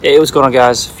Hey, what's going on,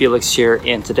 guys? Felix here,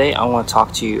 and today I want to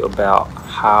talk to you about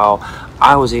how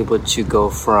I was able to go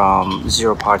from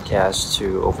 0 podcasts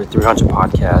to over 300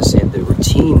 podcasts and the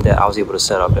routine that I was able to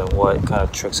set up and what kind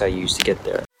of tricks I used to get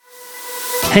there.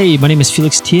 Hey, my name is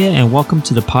Felix Tia, and welcome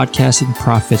to the Podcasting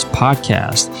Profits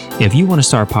Podcast. If you want to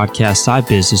start a podcast side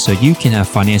business so you can have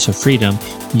financial freedom,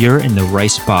 you're in the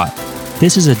right spot.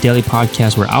 This is a daily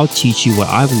podcast where I'll teach you what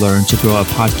I've learned to grow a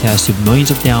podcast to millions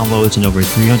of downloads and over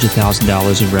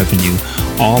 $300,000 in revenue,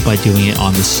 all by doing it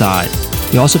on the side.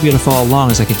 You'll also be able to follow along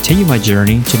as I continue my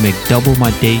journey to make double my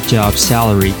day job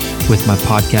salary with my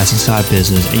podcasting side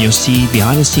business, and you'll see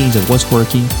behind the scenes of what's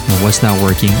working and what's not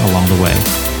working along the way.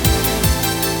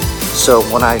 So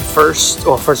when I first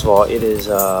of all, it is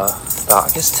about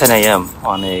 10 a.m.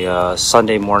 on a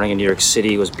Sunday morning in New York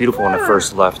City. It was beautiful when I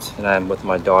first left, and I'm with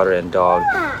my daughter and dog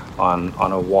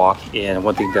on a walk. And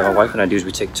one thing that my wife and I do is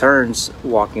we take turns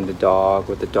walking the dog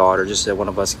with the daughter, just so that one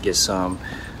of us can get some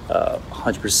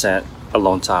 100%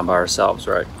 alone time by ourselves,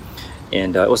 right?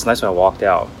 And it was nice when I walked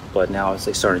out, but now it's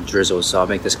like starting to drizzle, so I'll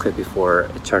make this quick before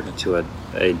it turns into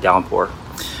a downpour.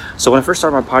 So when I first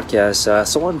started my podcast,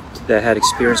 someone that had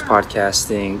experienced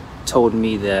podcasting told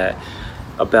me that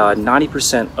about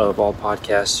 90% of all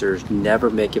podcasters never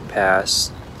make it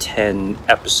past 10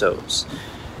 episodes.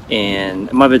 And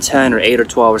it might have been 10 or 8 or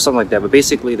 12 or something like that, but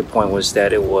basically the point was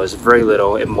that it was very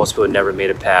little and most people never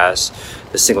made it past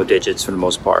the single digits for the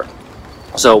most part.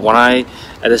 So at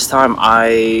this time,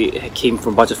 I came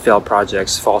from a bunch of failed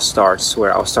projects, false starts,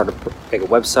 where I would start a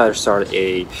website or start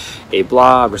a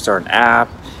blog or start an app,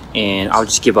 and I would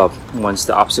just give up once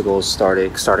the obstacles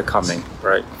started coming,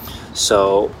 right?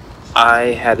 So I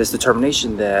had this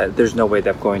determination that there's no way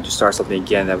that I'm going to start something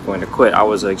again, that I'm going to quit. I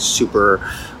was like super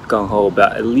gung-ho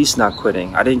about at least not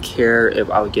quitting. I didn't care if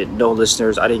I would get no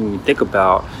listeners. I didn't even think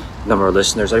about the number of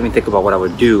listeners. I didn't even think about what I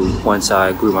would do once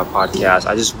I grew my podcast.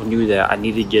 I just knew that I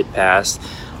needed to get past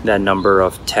that number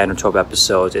of 10 or 12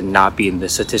 episodes and not be in the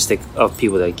statistic of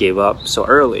people that gave up so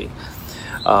early.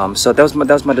 So that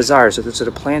was my desire. So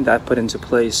the plan that I put into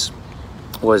place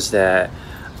was that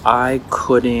I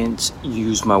couldn't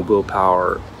use my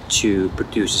willpower to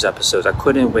produce these episodes. I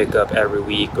couldn't wake up every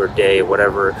week or day,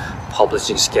 whatever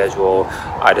publishing schedule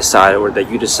I decide or that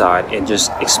you decide, and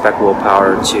just expect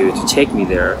willpower to take me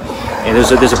there. And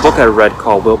there's a book I read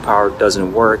called Willpower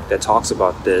Doesn't Work that talks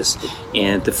about this.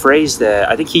 And the phrase that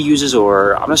I think he uses,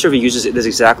 or I'm not sure if he uses this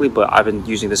exactly, but I've been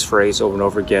using this phrase over and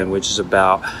over again, which is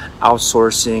about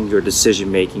outsourcing your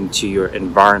decision making to your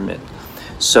environment.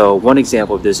 So one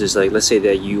example of this is, like, let's say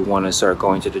that you want to start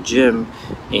going to the gym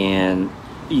and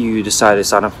you decide to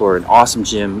sign up for an awesome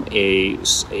gym, a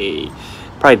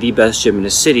probably the best gym in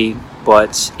the city,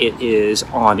 but it is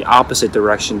on the opposite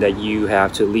direction that you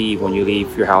have to leave when you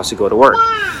leave your house to go to work.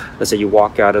 Let's say you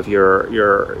walk out of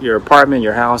your apartment,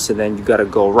 your house, and then you got to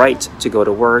go right to go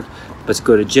to work, but to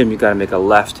go to the gym you got to make a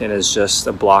left, and it's just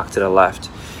a block to the left.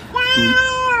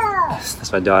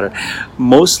 That's my daughter.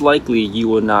 Most likely you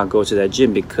will not go to that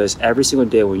gym, because every single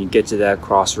day when you get to that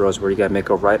crossroads where you got to make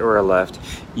a right or a left,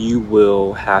 you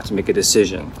will have to make a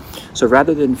decision. So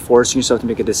rather than forcing yourself to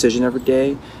make a decision every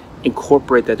day,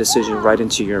 incorporate that decision right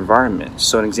into your environment.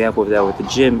 So an example of that with the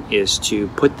gym is to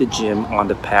put the gym on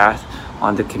the path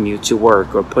on the commute to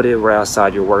work, or put it right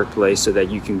outside your workplace so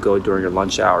that you can go during your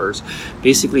lunch hours.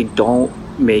 Basically, don't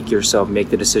make yourself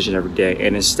make the decision every day,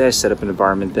 and instead set up an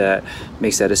environment that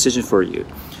makes that decision for you.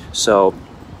 So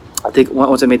I think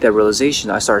once I made that realization,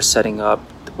 I started setting up,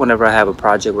 whenever I have a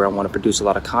project where I want to produce a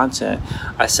lot of content,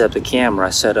 I set up the camera,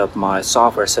 I set up my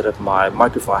software, I set up my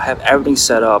microphone, I have everything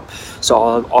set up. So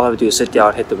all I have to do is sit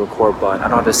down, hit the record button. I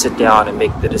don't have to sit down and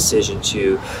make the decision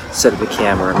to set up the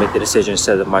camera, make the decision to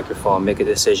set up the microphone, make a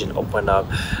decision, open up,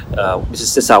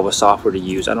 decide what software to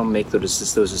use. I don't make those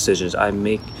decisions. I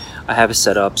have it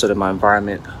set up so that my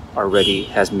environment already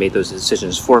has made those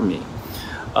decisions for me.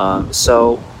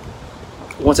 So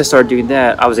once I started doing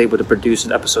that, I was able to produce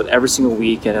an episode every single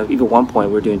week. And even at one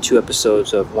point, we're doing 2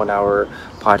 episodes of 1-hour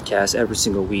podcasts every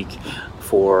single week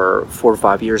for 4 or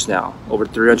 5 years now, over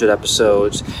 300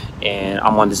 episodes. And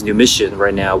I'm on this new mission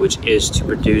right now, which is to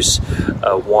produce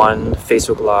one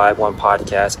Facebook Live, one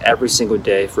podcast every single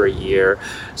day for a year.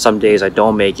 Some days I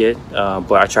don't make it,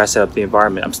 but I try to set up the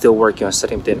environment. I'm still working on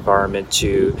setting up the environment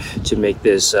to make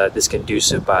this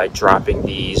conducive by dropping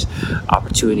these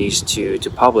opportunities to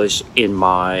publish in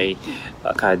my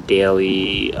kind of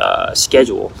daily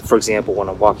schedule. For example, when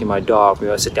I'm walking my dog,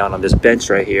 maybe I sit down on this bench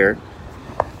right here.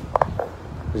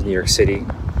 This is New York City.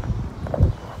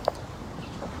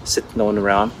 No one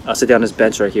around. I'll sit down on this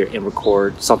bench right here and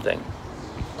record something.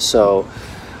 So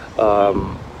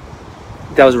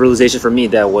that was a realization for me,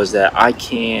 that I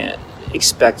can't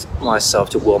expect myself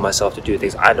to will myself to do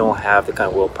things. I don't have the kind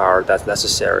of willpower that's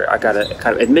necessary. I gotta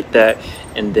kind of admit that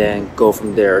and then go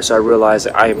from there. So I realized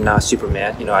that I am not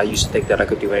Superman. I used to think that I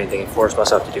could do anything and force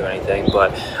myself to do anything,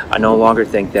 but I no longer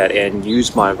think that, and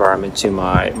use my environment to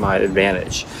my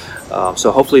advantage.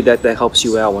 So hopefully that helps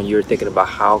you out when you're thinking about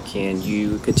how can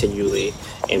you continually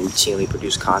and routinely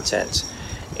produce content.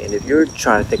 And if you're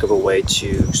trying to think of a way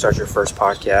to start your first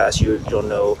podcast, you don't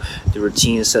know the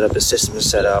routine set up, the system is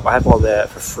set up, I have all that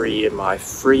for free in my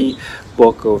free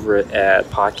book over at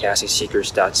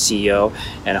podcastingsecrets.co,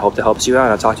 and I hope that helps you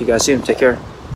out. I'll talk to you guys soon. Take care.